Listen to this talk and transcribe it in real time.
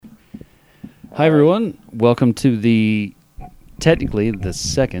Hi, everyone. Welcome to technically the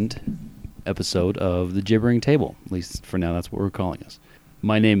second episode of the Gibbering Table. At least for now, that's what we're calling us.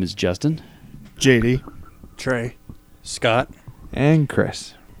 My name is Justin. JD. Trey. Scott. And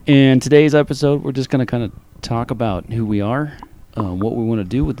Chris. And today's episode, we're just going to kind of talk about who we are, what we want to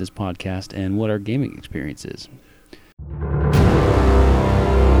do with this podcast, and what our gaming experience is.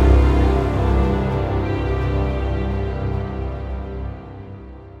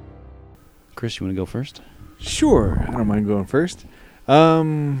 Chris, you want to go first? Sure. I don't mind going first.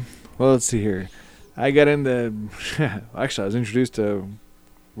 Well, let's see here. I got into... Actually, I was introduced to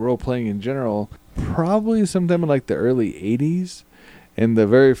role-playing in general probably sometime in like the early 80s. And the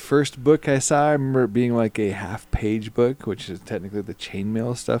very first book I saw, I remember it being like a half-page book, which is technically the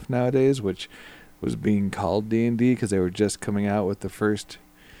chainmail stuff nowadays, which was being called D&D because they were just coming out with the first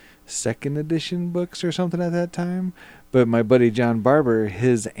second edition books or something at that time. But my buddy John Barber,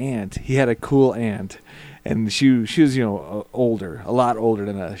 his aunt, he had a cool aunt, and she was, older, a lot older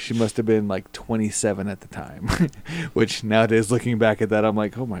than us. She must have been like 27 at the time, which nowadays looking back at that, I'm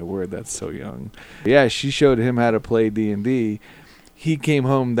like, oh my word, that's so young. Yeah, she showed him how to play D&D. He came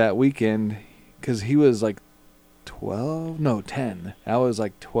home that weekend because he was like 10. I was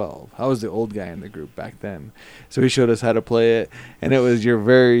like 12. I was the old guy in the group back then. So he showed us how to play it, and it was your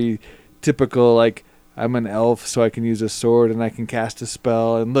very typical, like, I'm an elf, so I can use a sword and I can cast a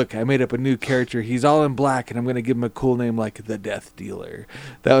spell. And look, I made up a new character. He's all in black, and I'm going to give him a cool name like the Death Dealer.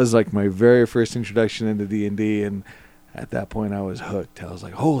 That was like my very first introduction into D&D, and at that point I was hooked. I was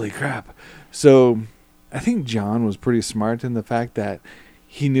like, holy crap. So I think John was pretty smart in the fact that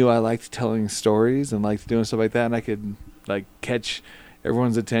he knew I liked telling stories and liked doing stuff like that, and I could like catch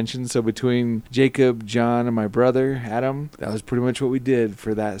everyone's attention. So between Jacob, John, and my brother, Adam, that was pretty much what we did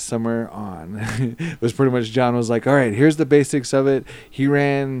for that summer on. It was pretty much John was like, all right, here's the basics of it. He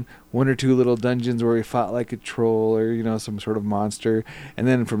ran one or two little dungeons where he fought like a troll or, some sort of monster. And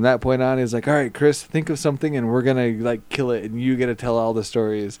then from that point on, he's like, all right, Chris, think of something and we're going to like kill it and you get to tell all the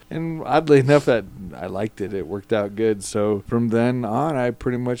stories. And oddly enough, that I liked it. It worked out good. So from then on, I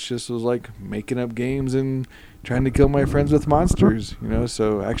pretty much just was like making up games and trying to kill my friends with monsters,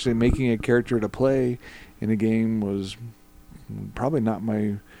 so actually making a character to play in a game was probably not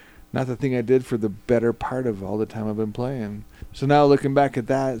the thing I did for the better part of all the time I've been playing. So now looking back at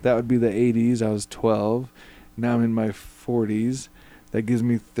that would be the 80s. I was 12. Now I'm in my 40s. That gives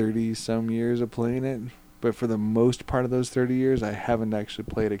me 30 some years of playing it. But for the most part of those 30 years, I haven't actually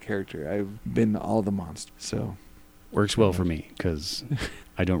played a character. I've been all the monsters. So works well for me because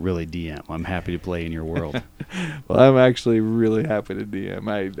I don't really DM. I'm happy to play in your world. Well, I'm actually really happy to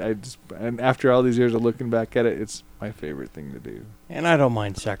DM. And after all these years of looking back at it, it's my favorite thing to do. And I don't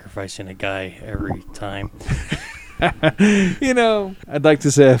mind sacrificing a guy every time. I'd like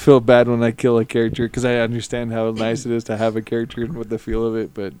to say I feel bad when I kill a character because I understand how nice it is to have a character and what the feel of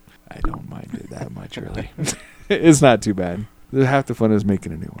it, but I don't mind it that much, really. It's not too bad. Half the fun is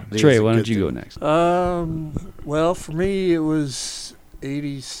making a new one. Trey, why don't you go next? Well, for me, it was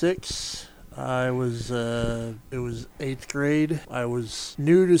 86. It was 8th grade. I was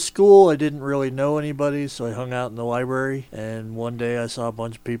new to school. I didn't really know anybody, so I hung out in the library. And one day I saw a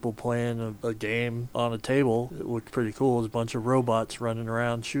bunch of people playing a game on a table. It looked pretty cool. It was a bunch of robots running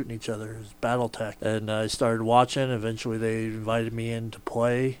around shooting each other. It was Battletech. And I started watching. Eventually they invited me in to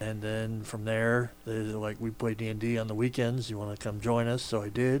play. And then from there, they're like, we play D&D on the weekends. You want to come join us? So I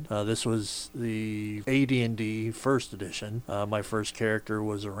did. This was the AD&D first edition. My first character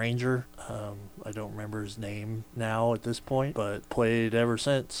was a ranger. I don't remember his name now at this point, but played ever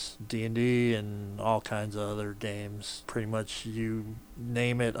since. D&D and all kinds of other games. Pretty much you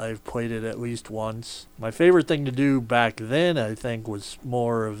name it, I've played it at least once. My favorite thing to do back then, I think, was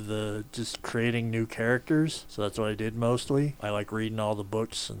more of the just creating new characters. So that's what I did mostly. I like reading all the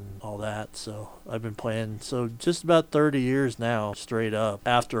books and all that. So I've been playing just about 30 years now, straight up.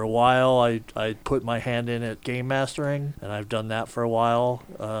 After a while, I put my hand in at game mastering, and I've done that for a while.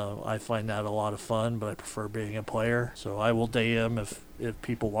 I find that a lot of fun, but I prefer being a player. So I will DM if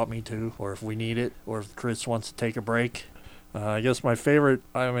people want me to, or if we need it, or if Chris wants to take a break. I guess my favorite,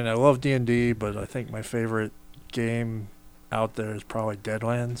 I love D&D, but I think my favorite game out there is probably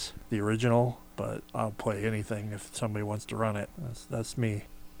Deadlands, the original, but I'll play anything if somebody wants to run it. That's me.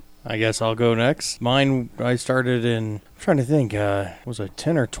 I guess I'll go next. Mine, I started in, I'm trying to think, was I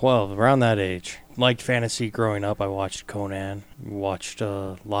 10 or 12, around that age. liked fantasy growing up. I watched Conan, watched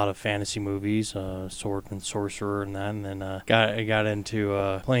a lot of fantasy movies, Sword and Sorcerer and that, and then I got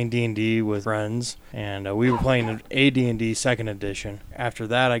into playing D&D with friends, and we were playing a D&D 2nd edition. After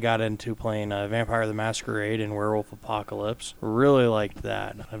that, I got into playing Vampire the Masquerade and Werewolf Apocalypse. Really liked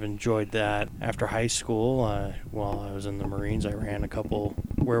that. I've enjoyed that. After high school, while I was in the Marines, I ran a couple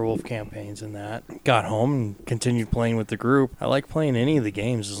werewolf campaigns in that. Got home and continued playing with the group. I like playing any of the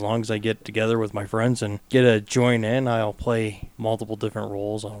games as long as I get together with my friends and get to join in. I'll play multiple different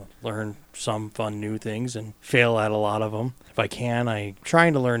roles. I'll learn some fun new things and fail at a lot of them. If I can, I'm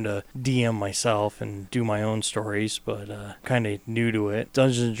trying to learn to DM myself and do my own stories, but kind of new to it.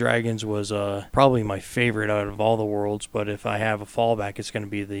 Dungeons & Dragons was probably my favorite out of all the worlds, but if I have a fallback, it's going to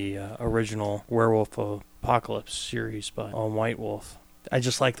be the original Werewolf Apocalypse series by White Wolf. I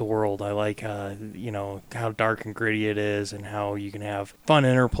just like the world. I like, how dark and gritty it is and how you can have fun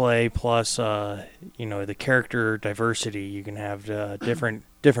interplay, plus, the character diversity. You can have different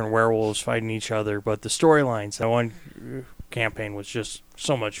werewolves fighting each other, but the storylines, that one campaign was just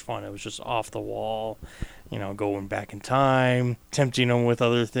so much fun. It was just off the wall, going back in time, tempting them with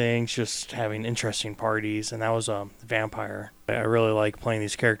other things, just having interesting parties, and that was Vampire. I really like playing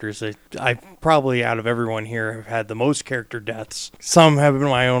these characters. I probably, out of everyone here, have had the most character deaths. Some have been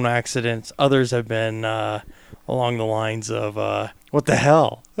my own accidents. Others have been along the lines of, what the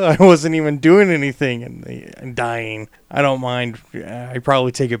hell? I wasn't even doing anything and dying. I don't mind. I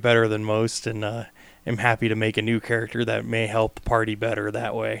probably take it better than most, and am happy to make a new character that may help the party better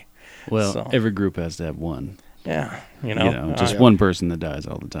that way. Well, every group has to have one. Yeah, just one person that dies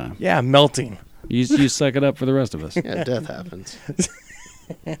all the time. Yeah, melting. You suck it up for the rest of us. Yeah, death happens.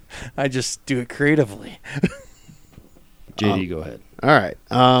 I just do it creatively. JD, go ahead. All right.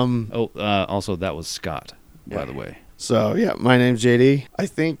 Also, that was Scott, by the way. So, yeah, my name's JD. I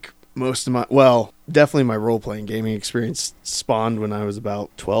think most of definitely my role-playing gaming experience spawned when I was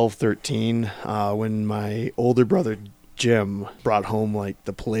about 12, 13, when my older brother Jim brought home like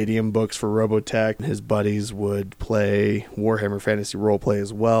the Palladium books for Robotech, and his buddies would play Warhammer Fantasy Roleplay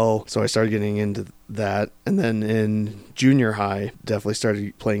as well. So I started getting into that, and then in junior high, definitely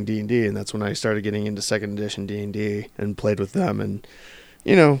started playing D&D, and that's when I started getting into 2nd edition D&D and played with them. And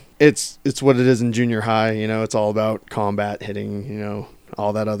it's what it is in junior high. It's all about combat, hitting,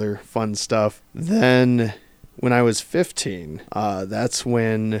 all that other fun stuff. Then when I was 15, that's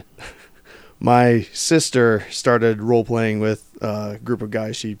when my sister started role-playing with a group of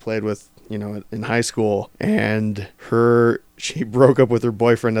guys she played with, in high school. And she broke up with her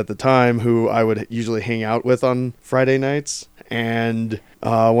boyfriend at the time, who I would usually hang out with on Friday nights. And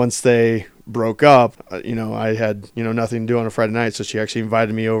once they broke up, I had, nothing to do on a Friday night. So she actually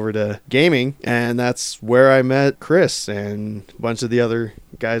invited me over to gaming. And that's where I met Chris and a bunch of the other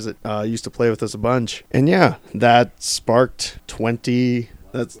guys that used to play with us a bunch. And yeah, that sparked 20...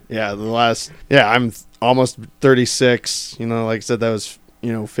 I'm almost 36, like I said, that was,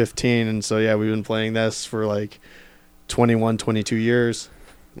 15. And so, yeah, we've been playing this for like 21, 22 years,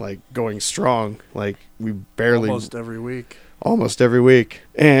 like going strong. Like we barely. Almost every week.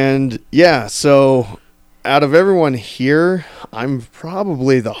 And yeah, so out of everyone here, I'm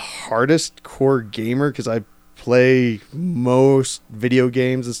probably the hardest core gamer because I play most video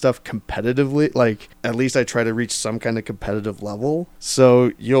games and stuff competitively. Like, at least I try to reach some kind of competitive level.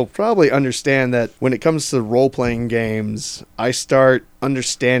 So you'll probably understand that when it comes to role-playing games, I start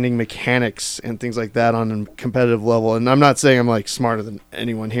understanding mechanics and things like that on a competitive level. And I'm not saying I'm like smarter than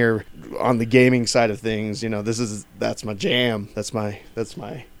anyone here on the gaming side of things. That's my jam. That's my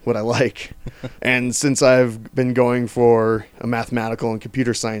what I like. And since I've been going for a mathematical and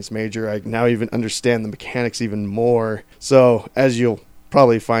computer science major, I now even understand the mechanics even more. So as you'll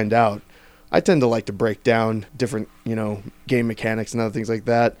probably find out, I tend to like to break down different, game mechanics and other things like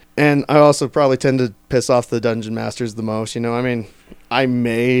that. And I also probably tend to piss off the dungeon masters the most. I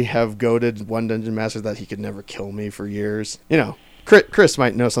may have goaded one dungeon master that he could never kill me for years. Chris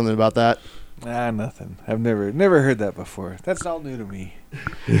might know something about that. Nothing. I've never heard that before. That's all new to me.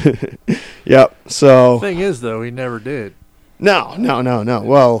 Yep. So Thing is, though, he never did. No.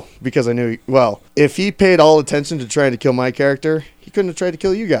 Well, because I knew. If he paid all attention to trying to kill my character, he couldn't have tried to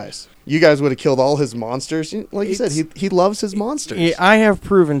kill you guys. You guys would have killed all his monsters. Like you said, he loves his monsters. I have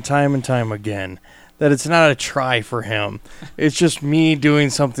proven time and time again that it's not a try for him. It's just me doing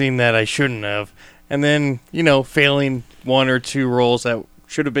something that I shouldn't have, and then failing one or two rolls that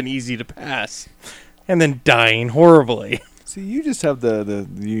should have been easy to pass, and then dying horribly. See, you just have the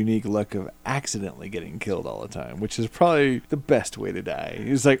unique luck of accidentally getting killed all the time, which is probably the best way to die.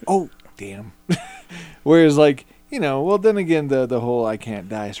 It's like, oh, damn. Whereas, like, well, then again, the whole I Can't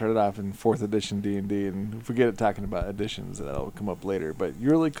Die started off in 4th edition D&D, and if we get talking about editions, that'll come up later, but you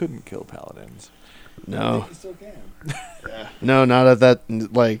really couldn't kill paladins. No. You still can. No, not at that,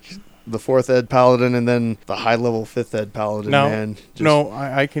 like, the 4th ed paladin and then the high-level 5th ed paladin, man.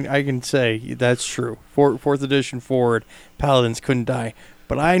 I can say that's true. 4th edition forward, paladins couldn't die.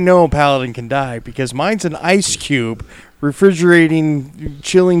 But I know paladin can die because mine's an ice cube refrigerating,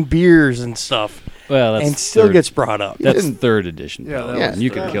 chilling beers and stuff. Well, that's and still gets brought up. That's 3rd edition. Yeah,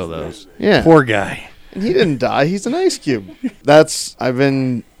 you can kill those. Yeah. Poor guy. And he didn't die. He's an ice cube. I've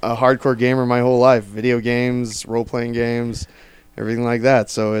been a hardcore gamer my whole life. Video games, role-playing games, everything like that.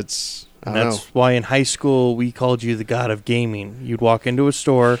 So it's, I don't know. That's why in high school we called you the god of gaming. You'd walk into a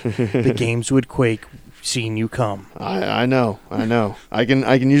store, the games would quake, seeing you come. I know. I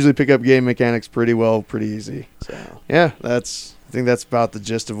can usually pick up game mechanics pretty well, pretty easy. So yeah, I think that's about the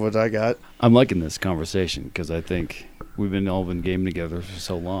gist of what I got. I'm liking this conversation because I think we've all been gaming together for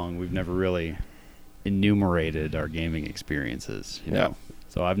so long. We've never really enumerated our gaming experiences, you know.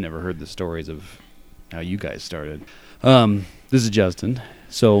 So I've never heard the stories of how you guys started. This is Justin.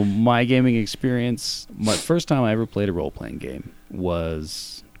 So my gaming experience, my first time I ever played a role-playing game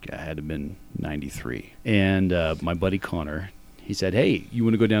was, I had to have been 93. And my buddy Connor, he said, hey, you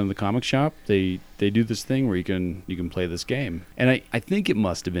want to go down to the comic shop? They do this thing where you can play this game. And I think it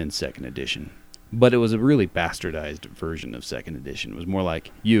must have been 2nd edition. But it was a really bastardized version of 2nd edition. It was more like,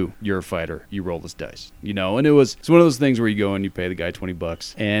 you're a fighter, you roll this dice, and it's one of those things where you go and you pay the guy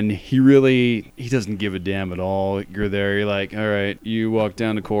 $20, and he doesn't give a damn at all. You're there, you're like, all right, you walk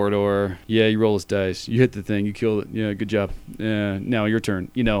down the corridor, you roll this dice, you hit the thing, you kill it, yeah, good job, now your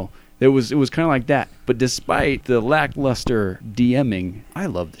turn, It was kind of like that. But despite the lackluster DMing, I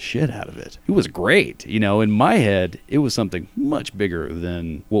loved the shit out of it. It was great. In my head, it was something much bigger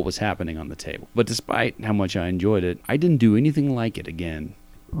than what was happening on the table. But despite how much I enjoyed it, I didn't do anything like it again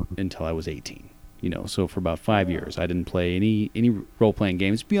until I was 18. So for about 5 years, I didn't play any role-playing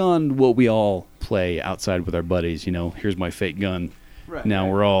games beyond what we all play outside with our buddies. Here's my fake gun. Right,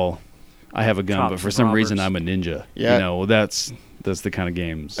 now I have a gun, but for some reason I'm a ninja. Yeah. That's the kind of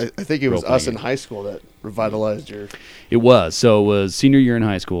games. I think it was us in high school that revitalized your... It was. So it was senior year in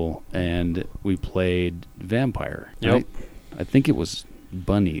high school, and we played Vampire. Yep. I think it was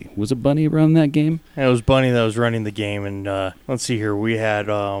Bunny. Was it Bunny around that game? It was Bunny that was running the game, and let's see here. We had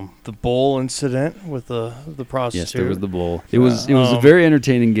the bowl incident with the prostitute. Yes, there was the bowl. It was a very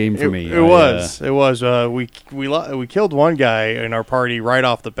entertaining game for me. It was. We killed one guy in our party right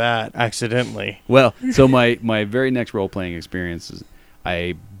off the bat accidentally. Well, so my very next role playing experience is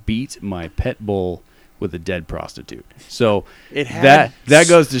I beat my pet bull with a dead prostitute. So that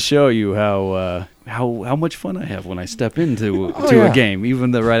goes to show you how much fun I have when I step into a game,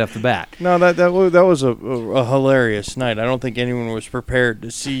 even right off the bat. No, that was a hilarious night. I don't think anyone was prepared to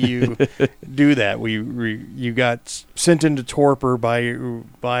see you do that. You got sent into torpor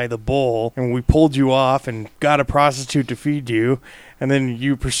by the bull, and we pulled you off and got a prostitute to feed you, and then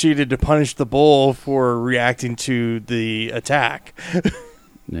you proceeded to punish the bull for reacting to the attack.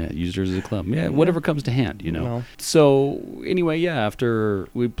 Yeah, used her as a club. Yeah, whatever comes to hand, No. So anyway, after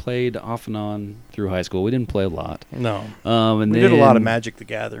we played off and on through high school, we didn't play a lot. No. And we did a lot of Magic the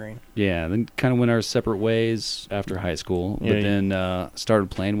Gathering. Yeah, then kind of went our separate ways after high school. But then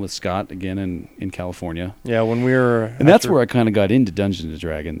started playing with Scott again in California. Yeah, when we were... And that's where I kind of got into Dungeons &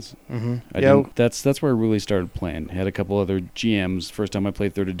 Dragons. Mm-hmm. That's where I really started playing. Had a couple other GMs. First time I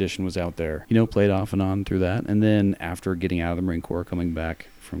played 3rd edition was out there. Played off and on through that. And then after getting out of the Marine Corps, coming back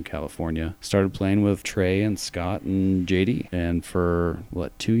from California, started playing with Trey and Scott and JD. And for,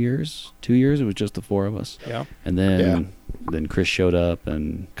 2 years? 2 years, it was just the 4 of us. Yeah. And then Chris showed up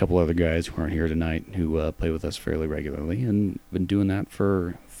and a couple other guys who aren't here tonight who play with us fairly regularly, and been doing that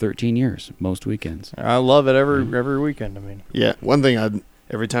for 13 years, most weekends. I love it every weekend. I mean, yeah. One thing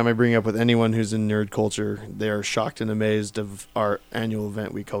every time I bring up with anyone who's in nerd culture, they are shocked and amazed of our annual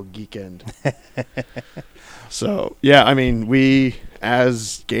event we call Geekend. So, yeah, I mean, we,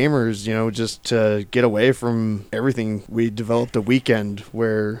 as gamers, just to get away from everything, we developed a weekend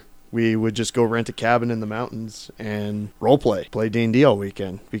where we would just go rent a cabin in the mountains and play D&D all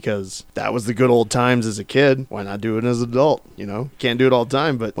weekend, because that was the good old times as a kid. Why not do it as an adult? Can't do it all the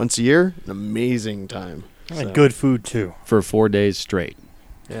time, but once a year, an amazing time. And good food, too. For 4 days straight.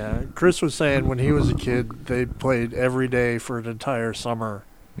 Yeah, Chris was saying when he was a kid, they played every day for an entire summer.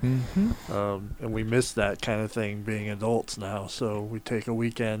 Mm-hmm. And we miss that kind of thing being adults now, so we take a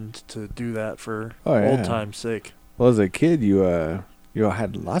weekend to do that for old time's sake. Well, as a kid, you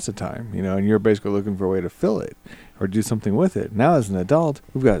had lots of time, and you're basically looking for a way to fill it. or do something with it. Now as an adult,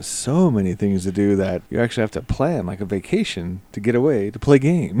 we've got so many things to do that you actually have to plan like a vacation to get away to play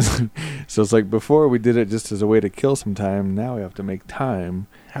games. So it's like before we did it just as a way to kill some time. Now we have to make time.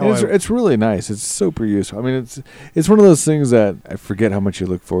 It's really nice. It's super useful. I mean, it's one of those things that I forget how much you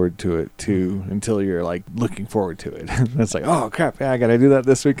look forward to it too until you're like looking forward to it. It's like, oh crap, yeah, I gotta do that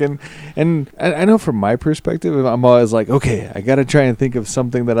this weekend. And I know from my perspective, I'm always like, okay, I gotta try and think of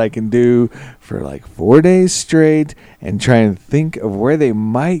something that I can do for like 4 days straight, and try and think of where they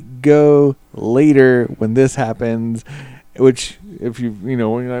might go later when this happens. Which, if we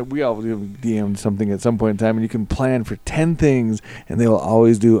all DM something at some point in time, and you can plan for 10 things, and they will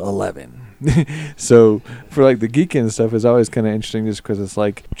always do 11. So for like the geek-in stuff is always kind of interesting, just because it's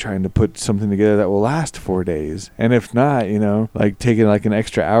like trying to put something together that will last 4 days. And if not, like taking like an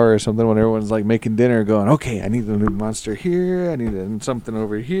extra hour or something when everyone's like making dinner, going, okay, I need a new monster here, I need something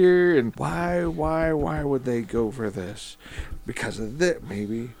over here, and why would they go for this? Because of that,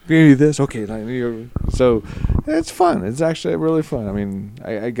 maybe this. Okay, so it's fun. It's actually really fun. I mean,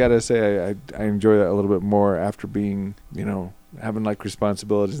 I gotta say, I enjoy that a little bit more after being, having like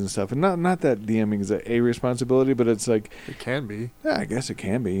responsibilities and stuff. And not that DMing is a responsibility, but it's like it can be. Yeah, I guess it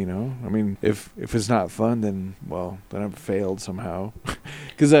can be. I mean, if it's not fun, then I've failed somehow.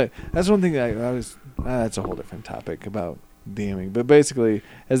 Because that's one thing that I was. That's a whole different topic about DMing. But basically,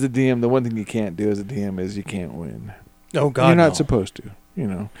 as a DM, the one thing you can't do as a DM is you can't win. Oh God, you're not supposed to.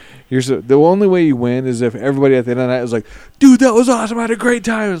 The only way you win is if everybody at the end of the night is like, "Dude, that was awesome! I had a great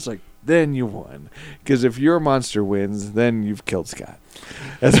time." It's like, then you won. Because if your monster wins, then you've killed Scott.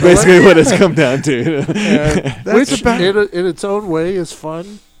 That's basically what it's come down to. Which, in its own way, is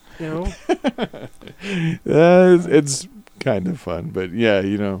fun. It's kind of fun, but yeah,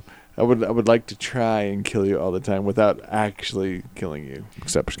 I would like to try and kill you all the time without actually killing you,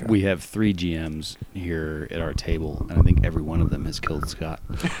 except for Scott. We have 3 GMs here at our table, and I think every one of them has killed Scott.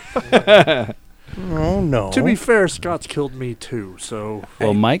 Oh no! To be fair, Scott's killed me too. So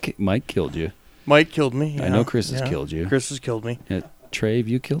well, Mike killed you. Mike killed me. Yeah. I know Chris has killed you. Chris has killed me. Trey, have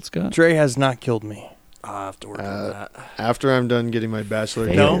you killed Scott? Trey has not killed me. I'll have to work on that. After I'm done getting my bachelor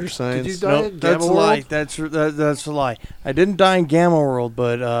in No. computer science. Did you die in Gamma that's a World? lie. That's a lie. I didn't die in Gamma World,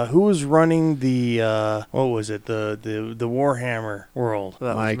 but who was running the what was it? The Warhammer world?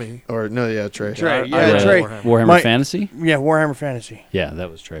 That Mike, was me. or no, yeah, Trey. Trey, I yeah, ran Trey. Warhammer Fantasy? Yeah, Warhammer Fantasy. Yeah,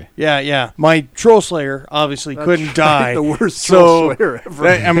 that was Trey. Yeah. My Troll Slayer obviously couldn't die. The worst So, Troll Slayer ever.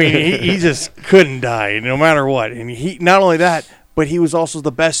 I mean, he just couldn't die no matter what. And he not only that, but he was also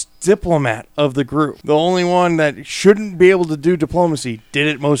the best diplomat of the group. The only one that shouldn't be able to do diplomacy did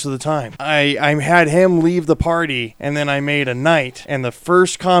it most of the time. I had him leave the party, and then I made a knight, and the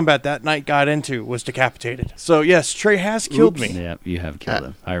first combat that knight got into was decapitated. So yes, Trey has killed me. Yeah, you have killed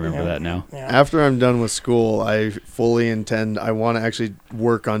him. I remember that now. Yeah. After I'm done with school, I fully intend, I want to actually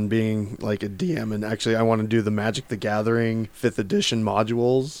work on being like a DM, and actually I want to do the Magic the Gathering 5th edition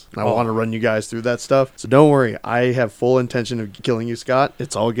modules. I want to run you guys through that stuff. So don't worry, I have full intention of killing you, Scott.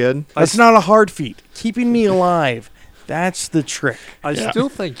 It's all good. That's not a hard feat. Keeping me alive, that's the trick. I still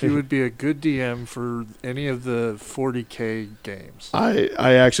think you would be a good DM for any of the 40K games.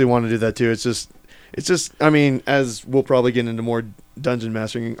 I actually want to do that too. It's just I mean, as we'll probably get into more dungeon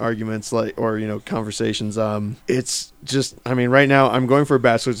mastering arguments conversations, it's just, I mean, right now I'm going for a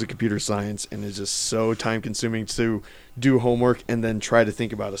bachelor's of computer science, and it's just so time consuming to do homework and then try to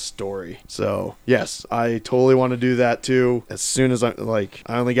think about a story. So yes, I totally want to do that too. As soon as I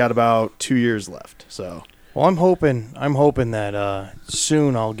only got about 2 years left. So Well, I'm hoping that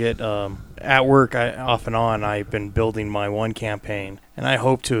soon I'll get at work. Off and on, I've been building my one campaign, and I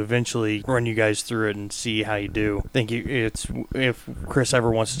hope to eventually run you guys through it and see how you do. I think if Chris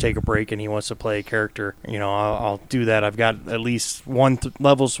ever wants to take a break and he wants to play a character, I'll do that. I've got at least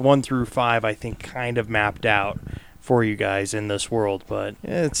levels 1 through 5, I think, kind of mapped out for you guys in this world, but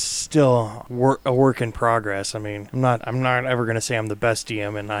it's still a work in progress. I mean, I'm not ever going to say I'm the best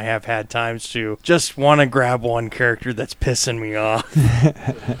DM, and I have had times to just want to grab one character that's pissing me off.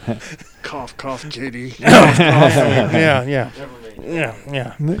 Cough, cough, kitty. Yeah.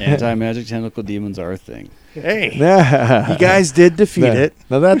 Anti-magic tentacle demons are a thing. Hey, you guys did defeat it.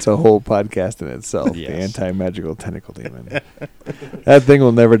 Now that's a whole podcast in itself. Yes. The anti-magical tentacle demon. That thing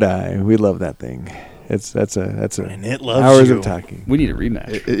will never die. We love that thing. That's And it loves hours you. of talking. We need a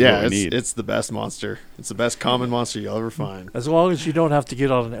rematch. It's the best monster. It's the best common monster you'll ever find. As long as you don't have to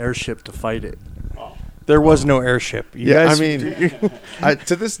get on an airship to fight it. There was no airship. You Yeah, guys, I mean,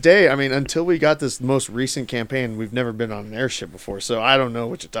 to this day, I mean, until we got this most recent campaign, we've never been on an airship before, so I don't know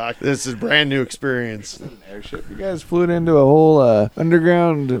what you're talking. This is a brand new experience. An airship. You guys flew into a whole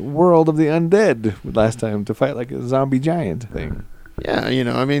underground world of the undead last time to fight like a zombie giant thing. Yeah, you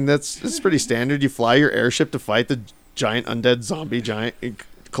know, I mean, that's pretty standard. You fly your airship to fight the giant undead zombie giant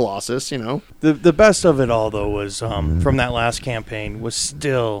colossus, you know. the best of it all though was from that last campaign was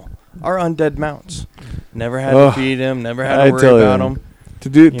still our undead mounts. Never had to feed him. Never had to worry about them. To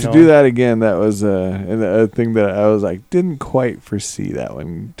do that again, that was a thing that I was like didn't quite foresee that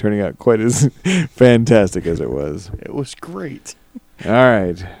one turning out quite as fantastic as it was. It was great. All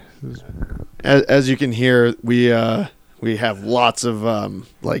right. As you can hear, we have lots of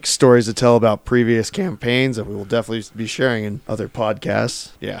like stories to tell about previous campaigns that we will definitely be sharing in other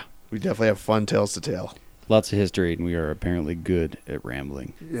podcasts. Yeah, we definitely have fun tales to tell. Lots of history, and we are apparently good at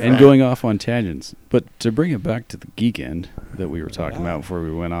rambling Yeah. and going off on tangents. But to bring it back to the geek end that we were talking about before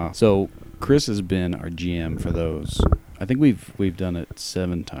we went off. So Chris has been our GM for those. I think we've done it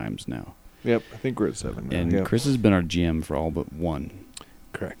 7 times now. Yep, I think we're at 7 now. And Yep. Chris has been our GM for all but 1.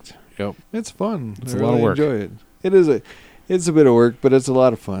 Correct. Yep. It's fun. It's I a lot of really work. enjoy it. It's a bit of work, but it's a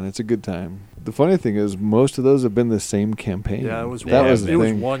lot of fun. It's a good time. The funny thing is, most of those have been the same campaign. Yeah, it was that one, was the it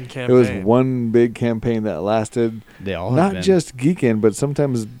thing. was one It campaign. was one big campaign that lasted They all have not been. just Geekend, but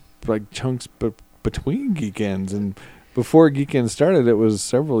sometimes like chunks between Geekends. And before Geekend started, it was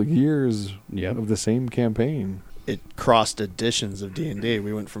several years Yep. of the same campaign. It crossed editions of D&D.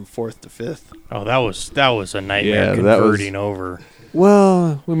 We went from 4th to 5th. Oh, that was a nightmare Yeah, that was- converting over.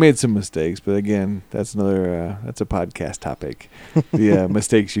 Well, we made some mistakes, but again, that's that's a podcast topic. The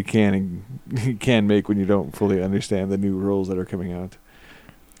mistakes you can make when you don't fully understand the new rules that are coming out.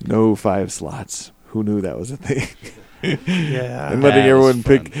 No 5 slots. Who knew that was a thing? Yeah. And letting That everyone is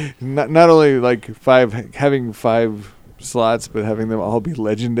pick fun. not only like having 5 slots, but having them all be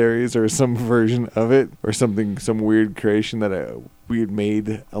legendaries or some version of it, or some weird creation that we had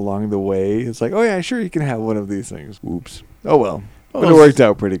made along the way. It's like, oh yeah, sure, you can have one of these things. Whoops. Oh well. But it worked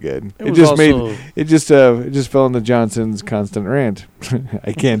out pretty good. It was just also- it just fell into Johnson's constant rant.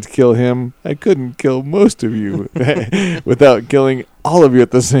 I can't kill him. I couldn't kill most of you without killing all of you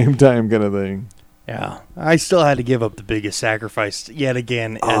at the same time, kind of thing. Yeah, I still had to give up the biggest sacrifice yet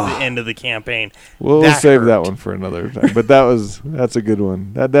again at the end of the campaign. We'll That save hurt. that one for another time. But that's a good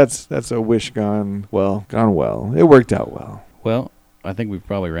one. That's a wish gone well. It worked out well. Well, I think we've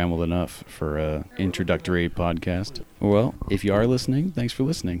probably rambled enough for a introductory podcast. Well, if you are listening, thanks for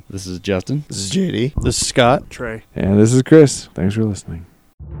listening. This is Justin. This is JD. This is Scott. Trey. And this is Chris. Thanks for listening.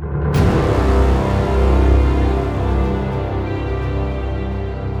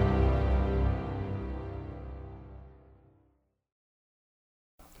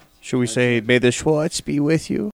 Should we say, may the Schwartz be with you?